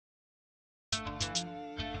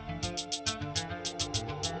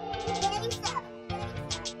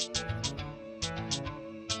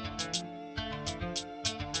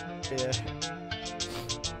Yeah.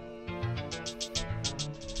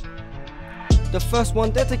 The first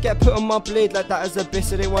one there to get put on my blade like that as a bitch,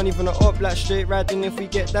 so they weren't even a up. Like straight riding if we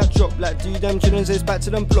get that drop. Like do them chillin' says back to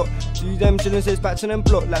them block. Do them chillin' says back to them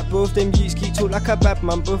block. Like both them youths keep talk like a bad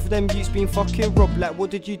man. Both of them youths been fucking robbed. Like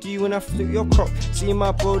what did you do when I flipped your crop? See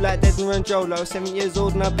my bro like Desmond and Joe. Like I was 7 years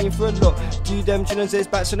old and I've been through a lot. Do them chillin' says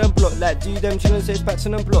back to them block. Like do them chillin' says back to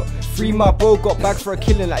them block. Free my bro got bagged for a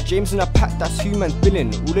killing. Like James in a pack, that's who man's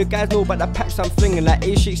billing. All the guys know about the packs I'm flinging. Like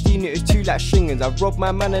A16 it was 2 like stringers. I robbed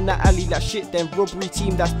my man in that alley like shit. Then robbery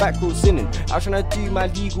team that's back road sinning. I was trying to do my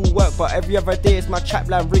legal work, but every other day it's my trap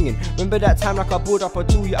line ringing. Remember that time like I board up a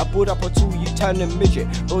tool, you turn a midget.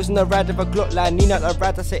 I was in the ride of a Glock line, lean out the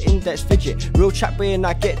ride, that's an index fidget. Real trap boy and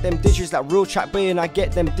I get them digits, like real trap boy and I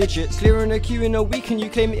get them digits. Clearing the queue in a week and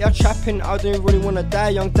you claim that you're trapping. I don't really wanna die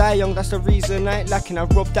young, that's the reason I ain't lacking. I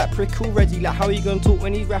robbed that prick already, like how you gonna talk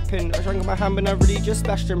when he's rapping? I drank my hand and I really just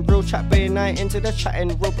splashed him. Real trap boy and I ain't into the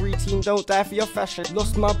chatting. Robbery team don't die for your fashion.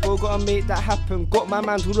 Lost my bro, gotta make that happen. Got my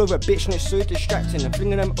man's all over bitch and it's so distracting. I'm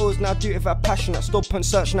flinging them O's now, do it with a passion. I stop and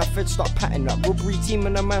search and I fed start patting. That robbery team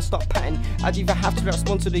and a man start patting. I'd even have to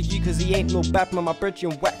respond to the you cause he ain't no bad man, my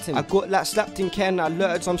brethren whacked him. I got like slapped in Ken, I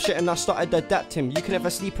alerted some shit and I started adapting. You can never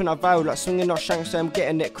sleep in a viral like swinging off shanks, so I'm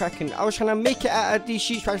getting it cracking. I was trying to make it out of these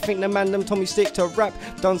sheets, trying to think the man them told me stick to rap.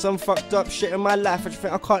 Done some fucked up shit in my life, I just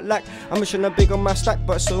think I can't lack. I'm wishing a big on my stack,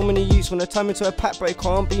 but so many youths wanna turn me to a pack, but it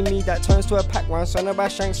can't be me that turns to a pack. One son of a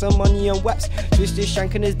shank, some money and waps. Twisted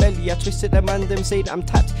shank in his belly, I twisted the man them say that I'm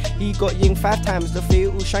tapped. He got ying 5 times, the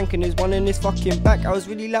fatal shank in his one in his fucking back. I was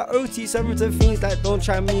really like OT, some of the things like don't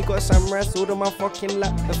try me, got samurai sword on my fucking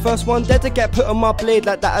lap. The first one dead to get put on my blade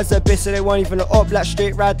like that as a bitch, so they weren't even up. Like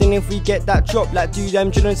straight riding if we get that drop. Like do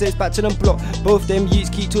them chillin' says back to them block. Both them youths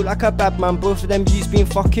keep talk like a bad man. Both of them youths been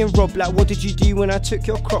fucking robbed. Like what did you do when I took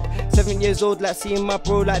your crop? 7 years old, like seeing my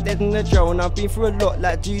bro like dead in the jail, and I've been through a lot.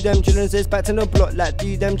 Like do them chillin' says back to them block. Like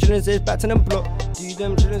do them chillin' says back to them block. Do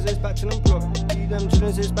them chillin' says back to them block. Do them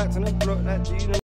chillin' says back to them block. Like do them